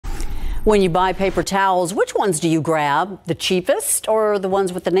When you buy paper towels, which ones do you grab? The cheapest or the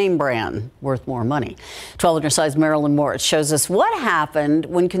ones with the name brand worth more money? 12 on your side's Marilyn Moritz shows us what happened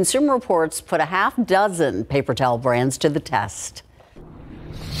when Consumer Reports put a half dozen paper towel brands to the test.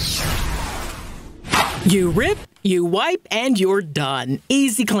 You rip, you wipe, and you're done.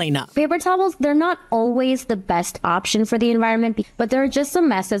 Easy cleanup. Paper towels, they're not always the best option for the environment, but there are just some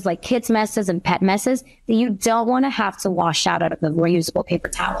messes like kids' messes and pet messes that you don't want to have to wash out of a reusable paper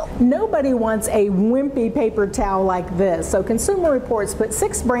towel. Nobody wants a wimpy paper towel like this, so Consumer Reports put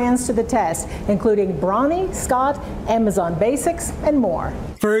 6 brands to the test, including Brawny, Scott, Amazon Basics, and more.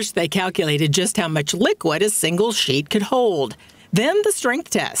 First, they calculated just how much liquid a single sheet could hold. Then the strength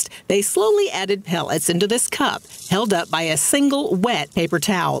test. They slowly added pellets into this cup, held up by a single wet paper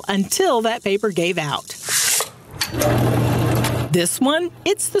towel until that paper gave out. This one,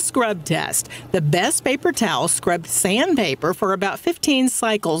 it's the scrub test. The best paper towel scrubbed sandpaper for about 15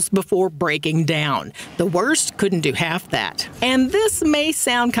 cycles before breaking down. The worst couldn't do half that. And this may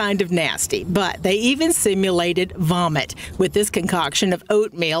sound kind of nasty, but they even simulated vomit with this concoction of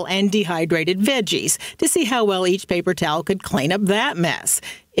oatmeal and dehydrated veggies to see how well each paper towel could clean up that mess.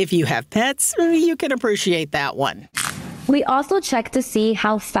 If you have pets, you can appreciate that one. We also checked to see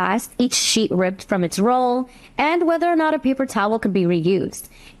how fast each sheet ripped from its roll and whether or not a paper towel could be reused.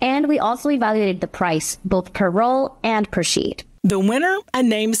 And we also evaluated the price, both per roll and per sheet. The winner, a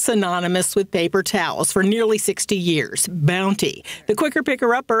name synonymous with paper towels for nearly 60 years, Bounty. The quicker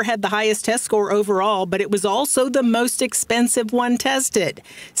picker-upper had the highest test score overall, but it was also the most expensive one tested.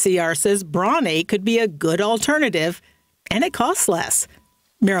 CR says Brawny could be a good alternative, and it costs less.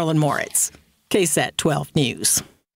 Marilyn Moritz, KSAT 12 News.